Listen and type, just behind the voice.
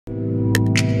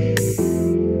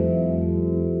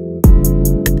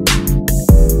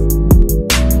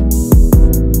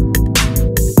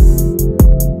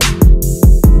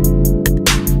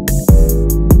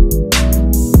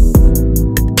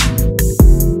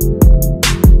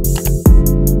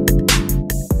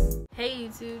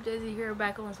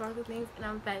back on Sparkle Things, and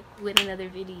I'm back with another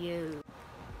video. Okay.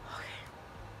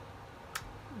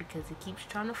 Because it keeps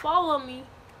trying to follow me.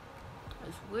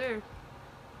 It's weird.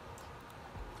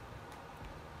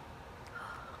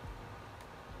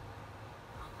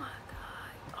 Oh my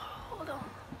god. Oh, hold on.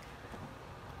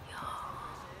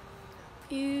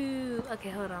 Yo. Ew. Okay,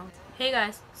 hold on. Hey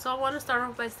guys, so I want to start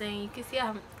off by saying, you can see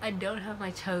I don't have my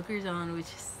chokers on, which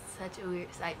is such a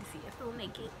weird sight to see. I feel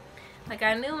naked. Like,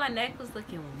 I knew my neck was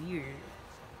looking weird.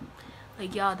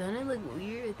 Like, y'all, don't it look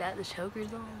weird without the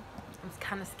chokers on? I'm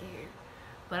kind of scared.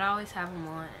 But I always have them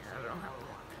on, and I don't have them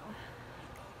on now.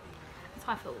 That's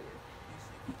why I feel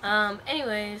weird.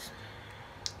 Anyways.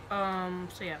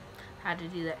 So yeah. I had to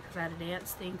do that because I had a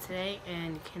dance thing today,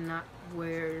 and you cannot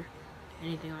wear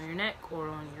anything on your neck or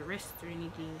on your wrist or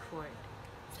anything for it.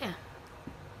 So yeah.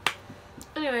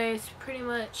 Anyways, pretty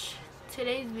much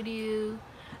today's video,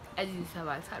 as you saw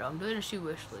by the title, I'm doing a shoe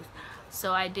wish list.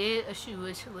 So I did a shoe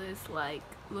wish list like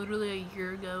literally a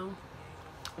year ago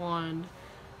on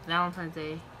Valentine's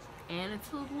Day, and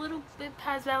it's a little bit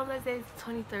past Valentine's Day. It's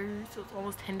 23rd, so it's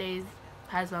almost 10 days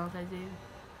past Valentine's Day.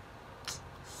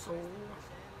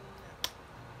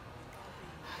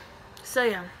 So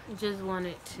yeah, just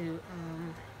wanted to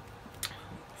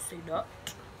say that.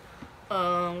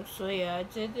 So yeah, I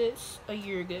did this a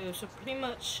year ago. So pretty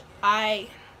much I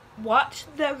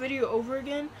watched that video over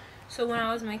again. So when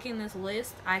I was making this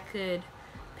list, I could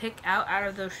pick out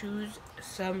of those shoes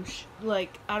the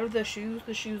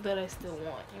shoes that I still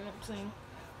want. You know what I'm saying?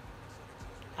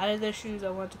 Out of those shoes, I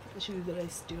want to pick the shoes that I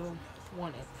still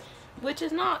wanted, which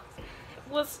is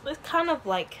it's kind of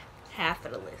like half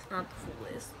of the list, not the full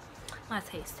list. My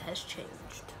taste has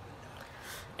changed.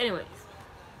 Anyways,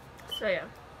 so yeah,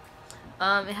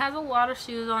 it has a lot of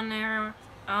shoes on there.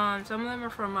 Some of them are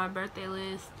from my birthday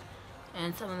list,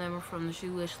 and some of them are from the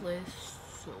shoe wish list.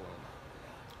 So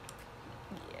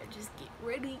yeah, just get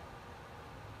ready.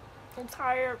 I'm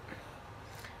tired,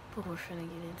 but we're finna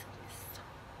get into this.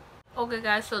 Okay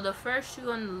guys, so the first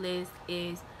shoe on the list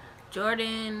is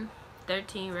Jordan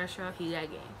 13 Retro He Got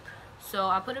Game. So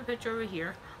I put a picture over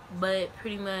here, but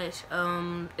pretty much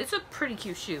it's a pretty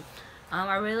cute shoe.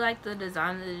 I really like the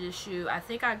design of this shoe. I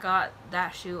think I got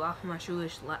that shoe off of my shoe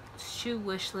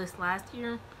wish list last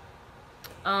year.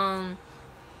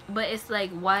 But it's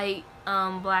like white,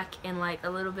 black, and like a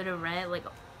little bit of red, like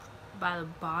by the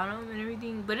bottom and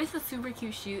everything. But it's a super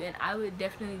cute shoe, and I would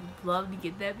definitely love to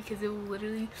get that because it will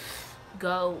literally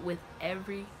go with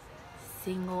every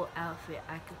single outfit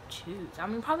I could choose. I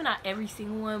mean, probably not every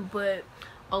single one, but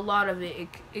a lot of it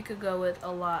could go with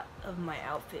a lot of my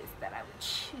outfits that I would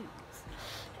choose.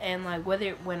 And like, whether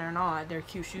it went or not, they're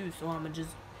cute shoes, so I'm gonna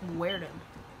just wear them,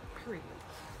 period.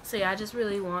 So yeah, I just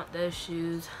really want those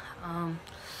shoes.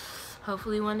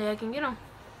 Hopefully one day I can get them.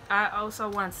 I also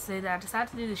want to say that I decided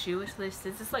to do the shoe wish list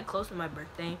since it's like close to my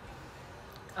birthday.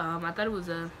 I thought it was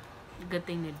a good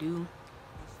thing to do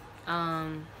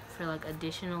for like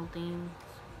additional things.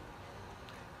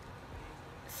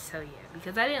 So yeah,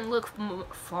 because I didn't look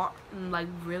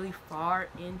really far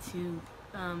into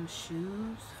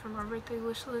shoes for my birthday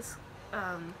wish list.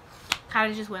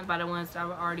 Kind of just went by the ones that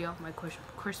were already off my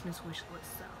Christmas wish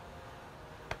list. So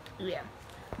yeah.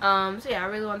 So yeah, I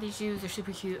really want these shoes. They're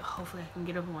super cute. Hopefully I can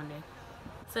get them one day.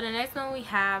 So the next one we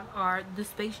have are the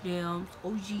Space Jams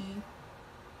OG.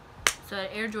 So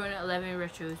the Air Jordan 11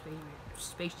 Retro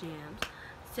Space Jams.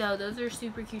 So those are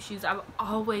super cute shoes. I've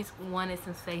always wanted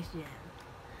some Space Jams.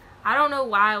 I don't know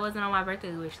why it wasn't on my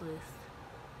birthday wish list.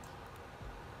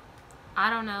 I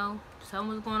don't know.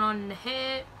 Something was going on in the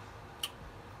head.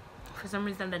 For some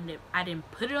reason I didn't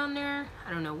put it on there. I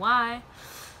don't know why.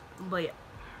 But yeah.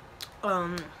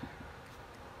 So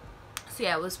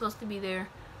yeah, it was supposed to be there.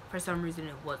 For some reason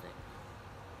it wasn't.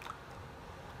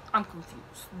 I'm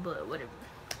confused, but whatever.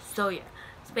 So yeah,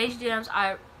 Space Jams.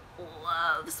 I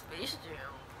love Space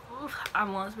Jams. Oof, I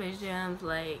want Space Jams.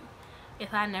 Like,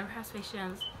 if I never have Space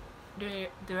Jams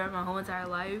throughout my whole entire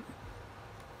life,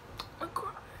 I'm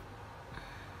crying.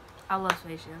 I love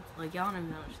Space Jams. Like, y'all don't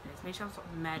even understand. Space Jams are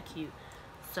mad cute.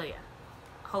 So yeah,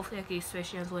 hopefully I can get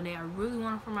Space Jams one day. I really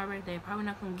want them for my birthday. Probably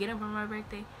not gonna get them for my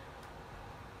birthday.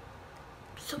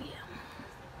 So yeah,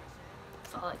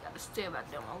 that's all I gotta say about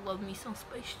them. I love me some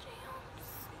Space Jams.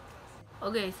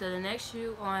 Okay, so the next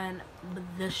shoe on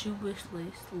the shoe wish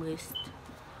list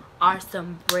are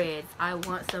some breads. I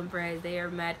want some breads. They are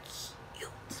mad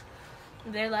cute.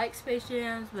 They're like Space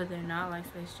Jams, but they're not like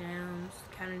Space Jams.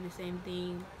 Kind of the same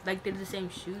thing. Like, they're the same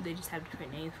shoe. They just have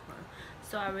different names for them.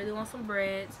 So I really want some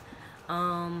breads.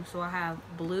 So I have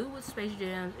blue with Space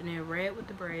Jams and then red with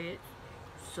the bread.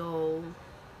 So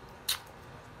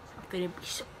I'm finna be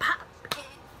so poppin'.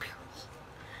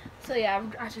 So yeah,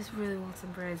 I just really want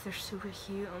some braids. They're super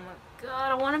cute. Oh my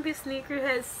god, I want to be a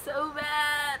sneakerhead so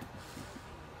bad.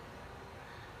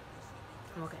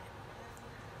 I'm okay.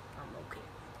 I'm okay.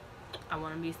 I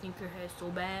want to be a sneakerhead so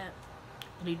bad.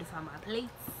 I need to find my place.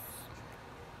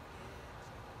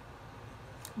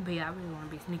 But yeah, I really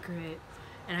want to be a sneakerhead.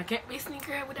 And I can't be a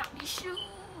sneakerhead without these shoes.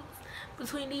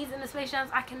 Between these and the Space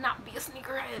Jams, I cannot be a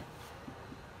sneakerhead.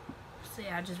 So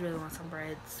yeah, I just really want some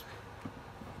braids.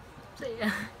 So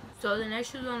yeah. So the next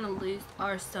shoes on the list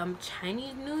are some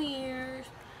Chinese New Year's.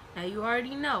 Now you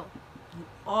already know. You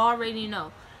already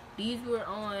know. These were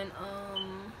on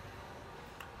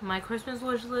my Christmas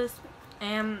wish list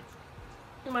and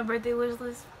my birthday wish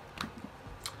list.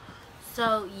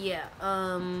 So yeah,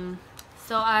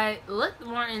 so I looked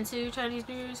more into Chinese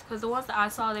New Year's because the ones that I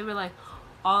saw, they were like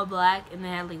all black and they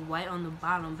had like white on the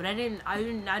bottom, but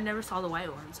I never saw the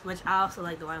white ones, which I also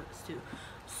like the white ones too.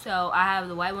 So I have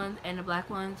the white ones and the black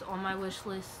ones on my wish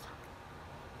list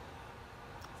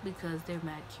because they're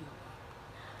mad cute.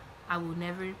 I will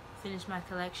never finish my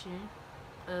collection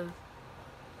of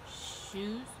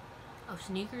shoes, of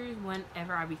sneakers,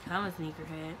 whenever I become a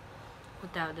sneakerhead,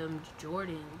 without them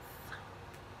Jordans.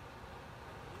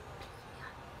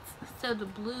 So the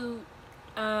blue,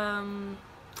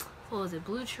 what was it?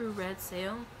 Blue True Red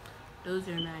Sale. Those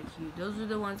are mad cute. Those are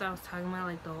the ones I was talking about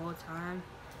like the whole time.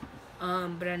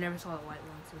 But I never saw the white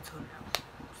ones until now.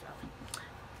 So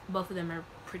both of them are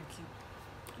pretty cute.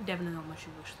 Definitely on my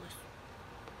shoe wish list.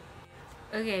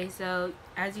 Okay, so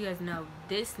as you guys know,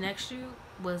 this next shoe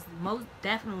was most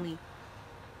definitely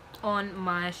on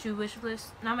my shoe wish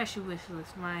list. Not my shoe wish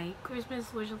list, my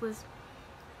Christmas wish list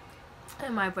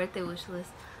and my birthday wish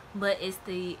list. But it's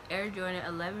the Air Jordan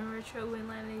 11 Retro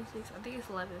Wingline 96. I think it's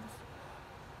 11s.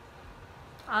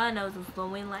 All I know is the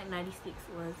Wingline 96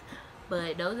 was.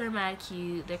 But those are mad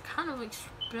cute. They're kind of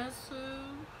expensive,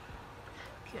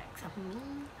 if you ask me.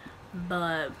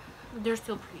 But they're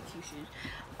still pretty cute shoes.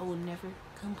 I will never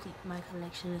complete my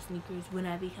collection of sneakers when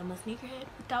I become a sneakerhead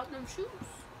without them shoes.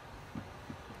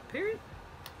 Period.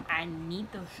 I need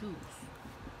those shoes.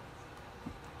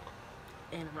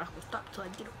 And I'm not gonna stop till I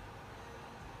get them.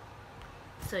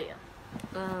 So yeah.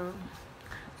 So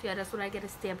yeah, that's what I get a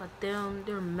stamp of them.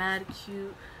 They're mad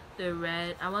cute. They're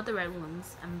red. I want the red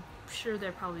ones. I'm sure there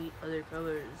are probably other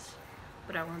colors,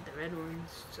 but I want the red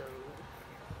ones. So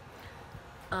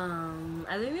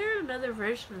I think they're another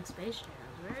version of Space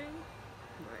Jams, right?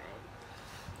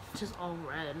 Right. Just all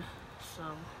red. So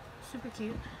super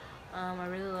cute. I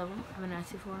really love them. I've been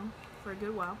asking for them for a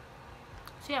good while.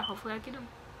 So yeah, hopefully I get them.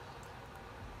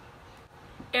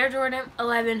 Air Jordan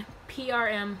 11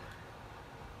 PRM.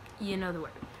 You know the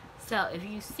word. So if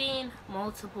you've seen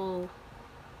multiple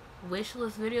wish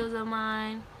list videos of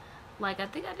mine, like I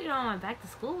think I did it on my back to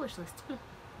school wish list too,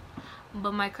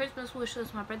 but my Christmas wish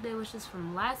list, my birthday wish list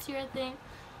from last year, I think,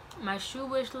 my shoe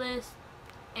wish list,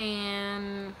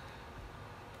 and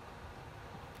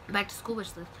back to school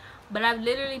wish list. But I've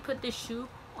literally put this shoe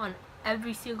on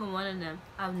every single one of them.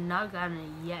 I've not gotten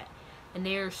it yet, and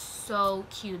they are so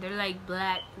cute. They're like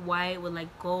black, white with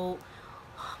like gold.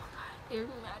 Oh my god, they're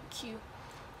mad cute,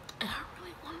 and I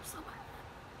really want them so bad.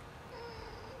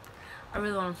 I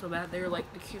really want them so bad. They're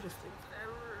like the cutest things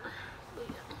ever. But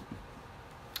yeah.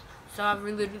 So I've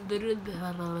really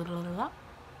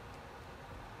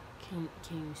can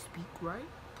you speak right,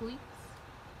 please?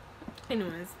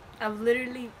 Anyways, I've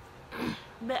literally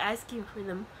been asking for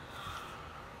them.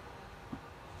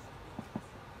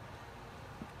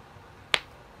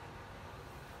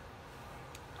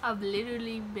 I've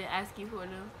literally been asking for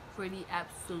them for the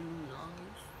absolute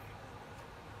longest.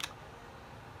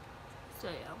 So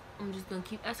yeah, I'm just gonna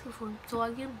keep asking for them till I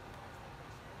get them.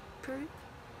 Period.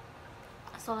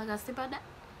 That's all I gotta say about that.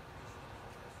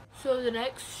 So the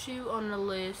next shoe on the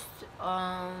list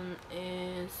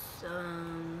is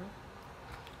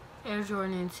Air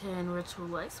Jordan 10 Retro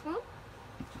Lights.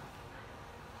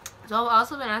 So I've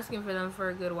also been asking for them for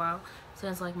a good while,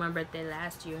 since like my birthday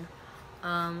last year.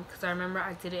 Because I remember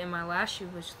I did it in my last shoe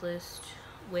wish list,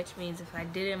 which means if I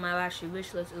did it in my last shoe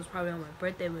wish list, it was probably on my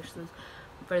birthday wish list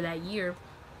for that year,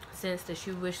 since the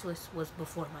shoe wish list was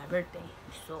before my birthday.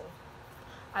 So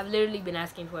I've literally been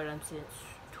asking for them since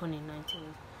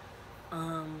 2019.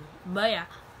 But yeah,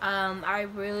 I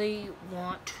really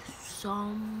want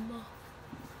some,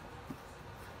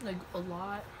 like a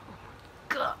lot. Oh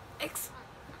my god, excellent.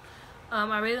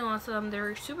 I really want some.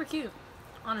 They're super cute,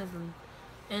 honestly,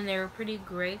 and they're a pretty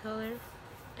gray color,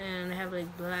 and they have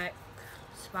like black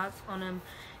spots on them,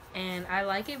 And I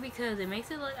like it because it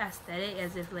makes it look aesthetic,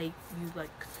 as if like you like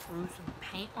threw some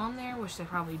paint on there, which they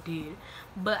probably did.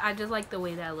 But I just like the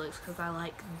way that looks because I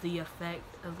like the effect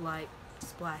of like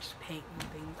splashed paint and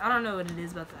things. I don't know what it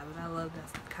is about that, but I love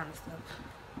that kind of stuff.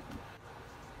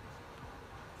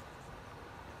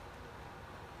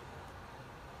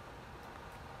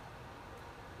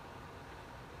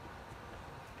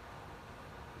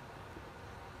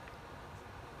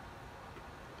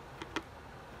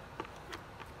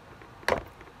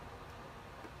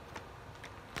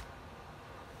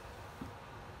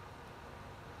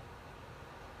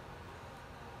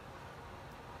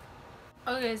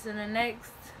 Okay, so the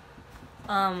next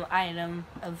item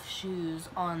of shoes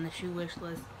on the shoe wish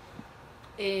list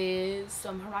is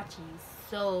some Huaraches.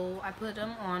 So I put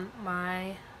them on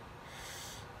my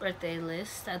birthday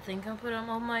list. I think I put them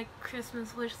on my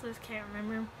Christmas wish list, can't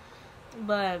remember.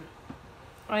 But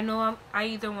I know I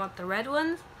either want the red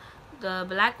ones, the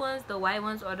black ones, the white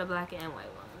ones, or the black and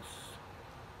white ones.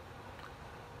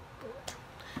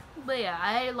 But yeah,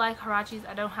 I like Huaraches.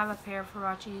 I don't have a pair of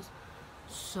Huaraches,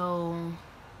 so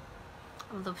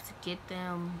I'd love to get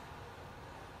them.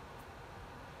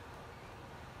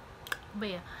 But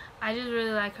yeah, I just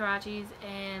really like Huaraches,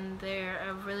 and they're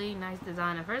a really nice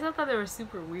design. At first I thought they were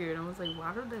super weird. I was like,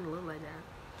 why do they look like that?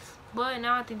 But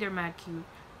now I think they're mad cute.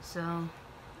 So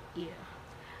yeah,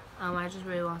 I just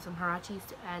really want some Huaraches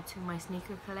to add to my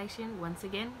sneaker collection once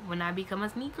again when I become a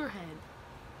sneakerhead.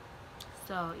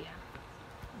 So yeah,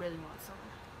 really want some.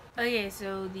 Okay,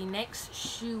 so the next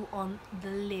shoe on the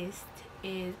list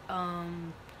is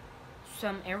some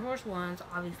Air Force Ones,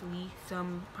 obviously,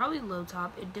 some probably low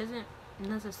top. It doesn't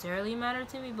necessarily matter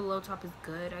to me, but low top is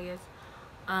good, I guess.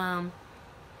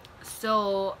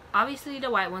 So obviously the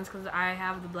white ones, because I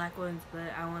have the black ones,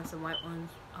 but I want some white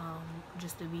ones,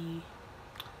 just to be,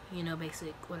 you know,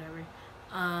 basic, whatever.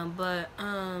 I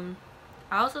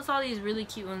also saw these really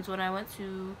cute ones when I went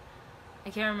to, I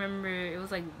can't remember, it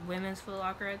was like women's Foot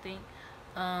Locker, I think.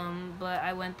 But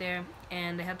I went there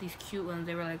and they had these cute ones.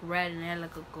 They were like red and they had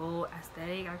like a gold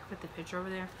aesthetic. I could put the picture over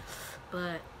there,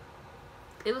 but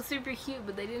it was super cute,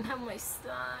 but they didn't have my size.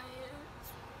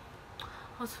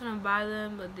 I was gonna buy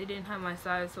them, but they didn't have my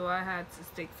size, so I had to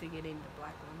stick to getting the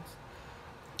black ones,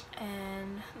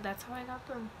 and that's how I got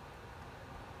them.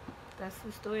 That's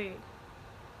the story.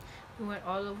 We went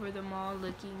all over the mall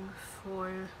looking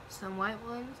for some white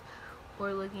ones,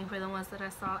 or looking for the ones that I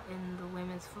saw in the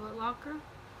women's Foot Locker,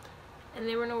 and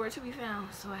they were nowhere to be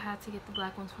found, so I had to get the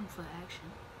black ones from Foot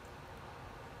Action.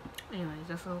 Anyways,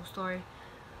 that's the whole story.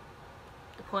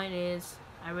 The point is,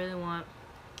 I really want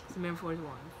some Air Force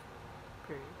Ones,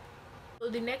 period. So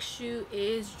the next shoe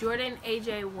is Jordan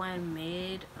AJ1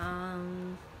 Mid.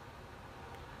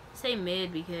 Say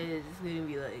mid because it's gonna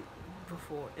be like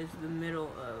before, it's the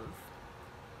middle of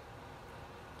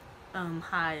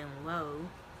high and low.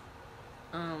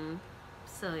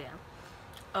 So yeah.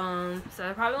 So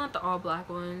I probably want the all black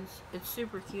ones. It's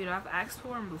super cute. I've asked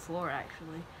for them before,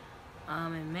 actually,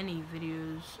 in many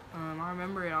videos. I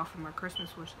remember it off of my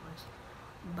Christmas wish list,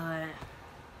 but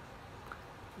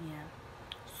yeah.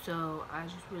 So I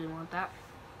just really want that.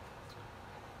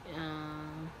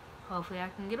 Hopefully I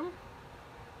can get them.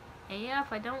 And yeah,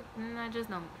 if I don't, then I just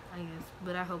don't, I guess.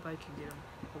 But I hope I can get them,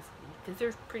 hopefully, because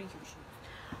they're pretty cute shoes.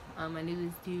 I knew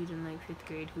this dude in like 5th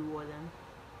grade who wore them,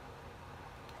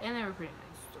 and they were pretty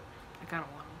nice, so I kind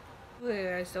of want them.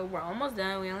 Okay, so we're almost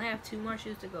done. We only have 2 more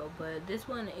shoes to go, but this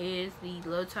one is the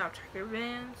low top Tracker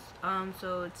Vans.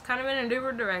 So it's kind of in a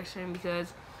different direction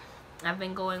because I've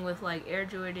been going with like Air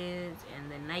Jordans and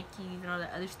the Nikes and all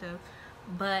that other stuff,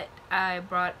 but I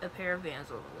brought a pair of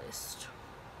Vans on the list.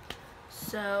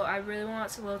 So I really want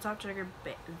some low top Tracker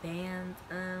Vans.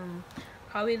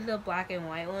 Probably the black and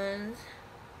white ones,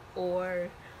 or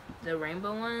the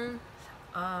rainbow ones.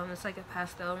 It's like a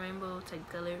pastel rainbow type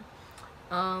color.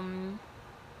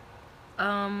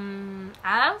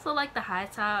 I also like the high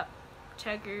top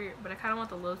checker, but I kind of want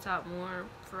the low top more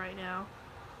for right now.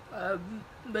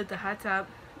 But the high top,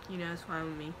 you know, is fine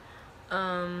with me.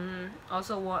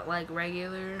 Also want like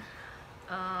regular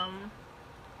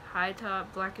high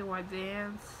top black and white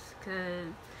Vans,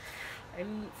 cause I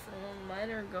need some. Mine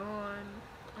are gone.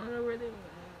 I don't know where they went.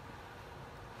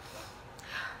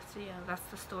 So yeah, that's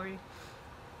the story.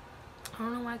 I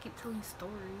don't know why I keep telling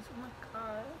stories. Oh my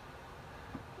god.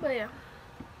 But yeah,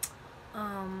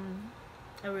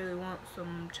 I really want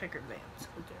some checkered Vans. They're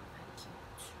really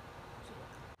cute. So,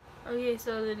 yeah. Okay,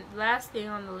 so the last thing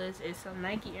on the list is some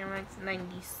Nike Air Max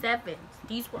 97s.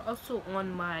 These were also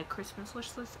on my Christmas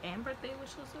wish list and birthday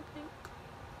wish list, I think.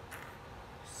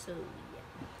 So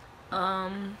yeah.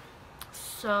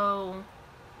 So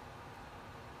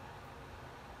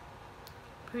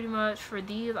pretty much for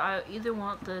these, I either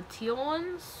want the teal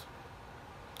ones,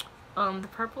 the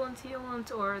purple and teal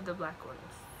ones, or the black ones.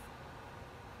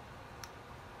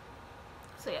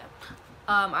 So yeah,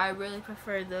 I really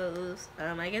prefer those.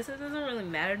 I guess it doesn't really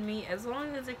matter to me as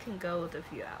long as it can go with a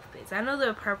few outfits. I know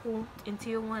the purple and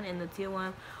teal one and the teal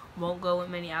one won't go with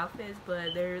many outfits,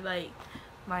 but they're like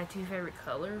my two favorite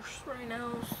colors right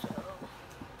now, so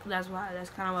that's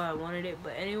kind of why I wanted it.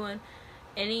 But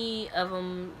any of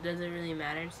them doesn't really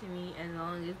matter to me as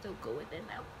long as they'll go with an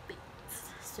outfit.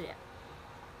 So yeah,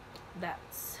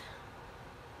 that's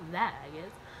that, I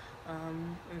guess.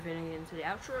 We're gonna get into the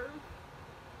outro.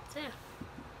 So yeah.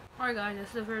 Alright guys, this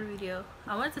is the first video.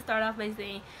 I wanted to start off by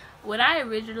saying, when I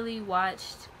originally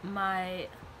watched my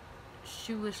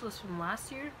shoe wish list from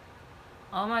last year,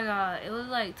 oh my god, it was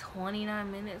like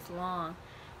 29 minutes long,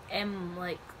 and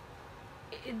like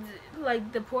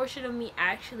the portion of me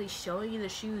actually showing you the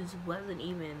shoes wasn't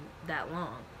even that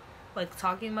long. Like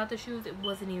talking about the shoes, it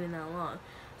wasn't even that long.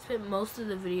 I spent most of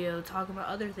the video talking about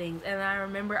other things, and I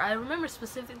remember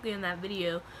specifically in that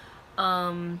video,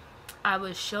 I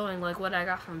was showing like what I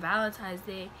got from Valentine's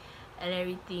Day and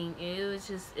everything. It was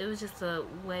just a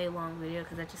way long video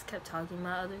because I just kept talking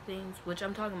about other things, which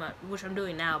I'm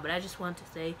doing now. But I just want to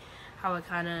say how I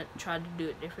kind of tried to do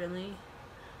it differently,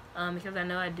 because I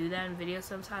know I do that in videos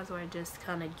sometimes where I just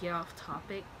kind of get off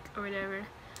topic or whatever.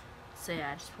 So yeah,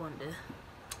 I just wanted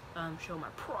to show my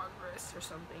progress or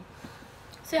something.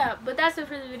 So yeah, but that's it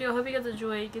for the video. Hope you guys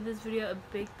enjoyed. Give this video a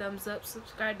big thumbs up.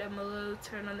 Subscribe down below.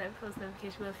 Turn on that post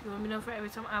notification bell if you want me to know for every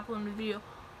time I upload a new video.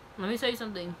 Let me tell you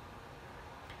something.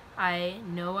 I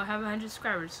know I have 100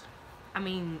 subscribers. I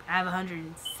mean, I have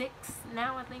 106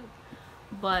 now, I think.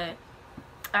 But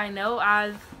I know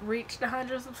I've reached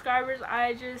 100 subscribers.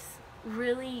 I just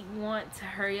really want to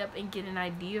hurry up and get an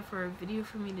idea for a video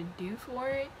for me to do for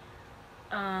it.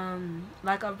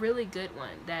 Like a really good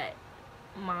one that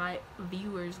my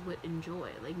viewers would enjoy,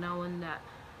 like not one that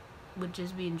would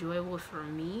just be enjoyable for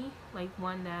me, like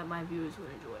one that my viewers would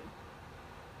enjoy.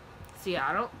 So yeah,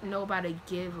 I don't know about a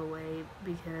giveaway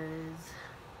because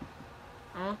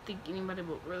I don't think anybody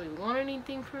would really want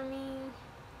anything from me.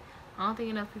 I don't think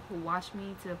enough people watch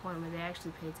me to the point where they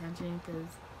actually pay attention,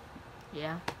 because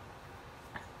yeah.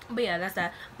 But yeah, that's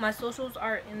that. My socials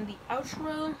are in the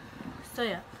outro. So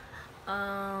yeah,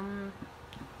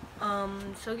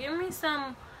 so give me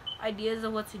some ideas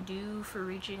of what to do for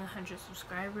reaching 100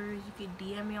 subscribers. You can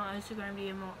DM me on Instagram,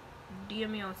 DM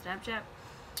me on Snapchat.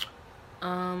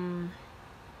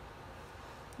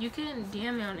 You can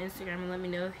DM me on Instagram and let me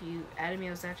know if you added me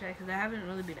on Snapchat, because I haven't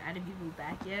really been adding people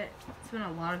back yet. It's been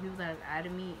a lot of people that have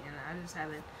added me, and I just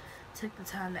haven't took the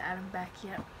time to add them back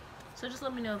yet. So just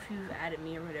let me know if you've added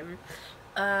me or whatever.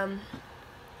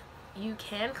 You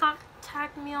can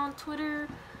contact me on Twitter.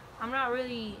 I'm not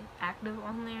really active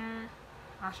on there.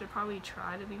 I should probably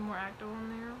try to be more active on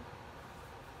there.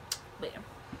 But yeah.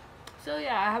 So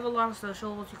yeah, I have a lot of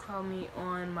socials. You call me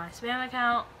on my spam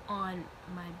account, on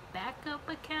my backup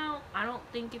account. I don't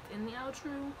think it's in the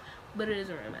outro, but it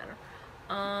doesn't really matter.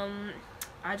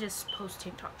 I just post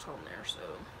TikToks on there,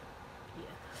 so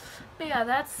yeah. But yeah,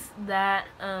 that's that.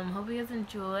 Hope you guys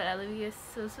enjoyed. I love you guys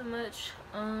so much.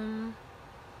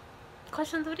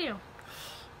 Questions of the video.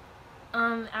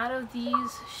 Out of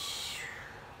these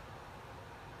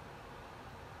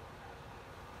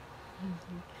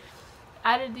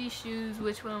shoes,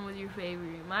 which one was your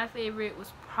favorite? My favorite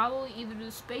was probably either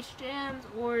the Space Jams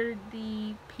or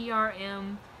the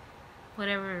PRM,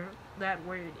 whatever that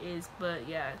word is. But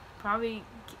yeah, probably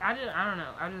I don't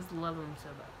know. I just love them so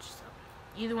much. So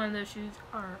either one of those shoes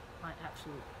are my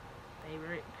absolute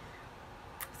favorite.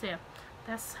 So yeah,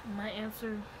 that's my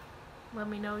answer. Let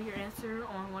me know your answer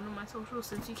on one of my socials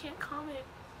since you can't comment.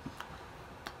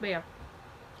 But yeah,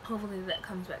 hopefully that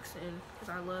comes back soon, because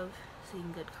I love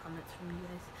seeing good comments from you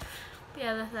guys. But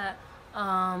yeah, that's that.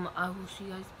 I will see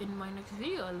you guys in my next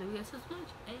video. I love you guys so much,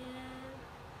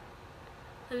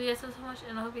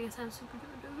 and I hope you guys have a super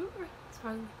duper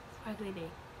sparkly day.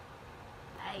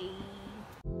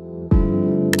 Bye.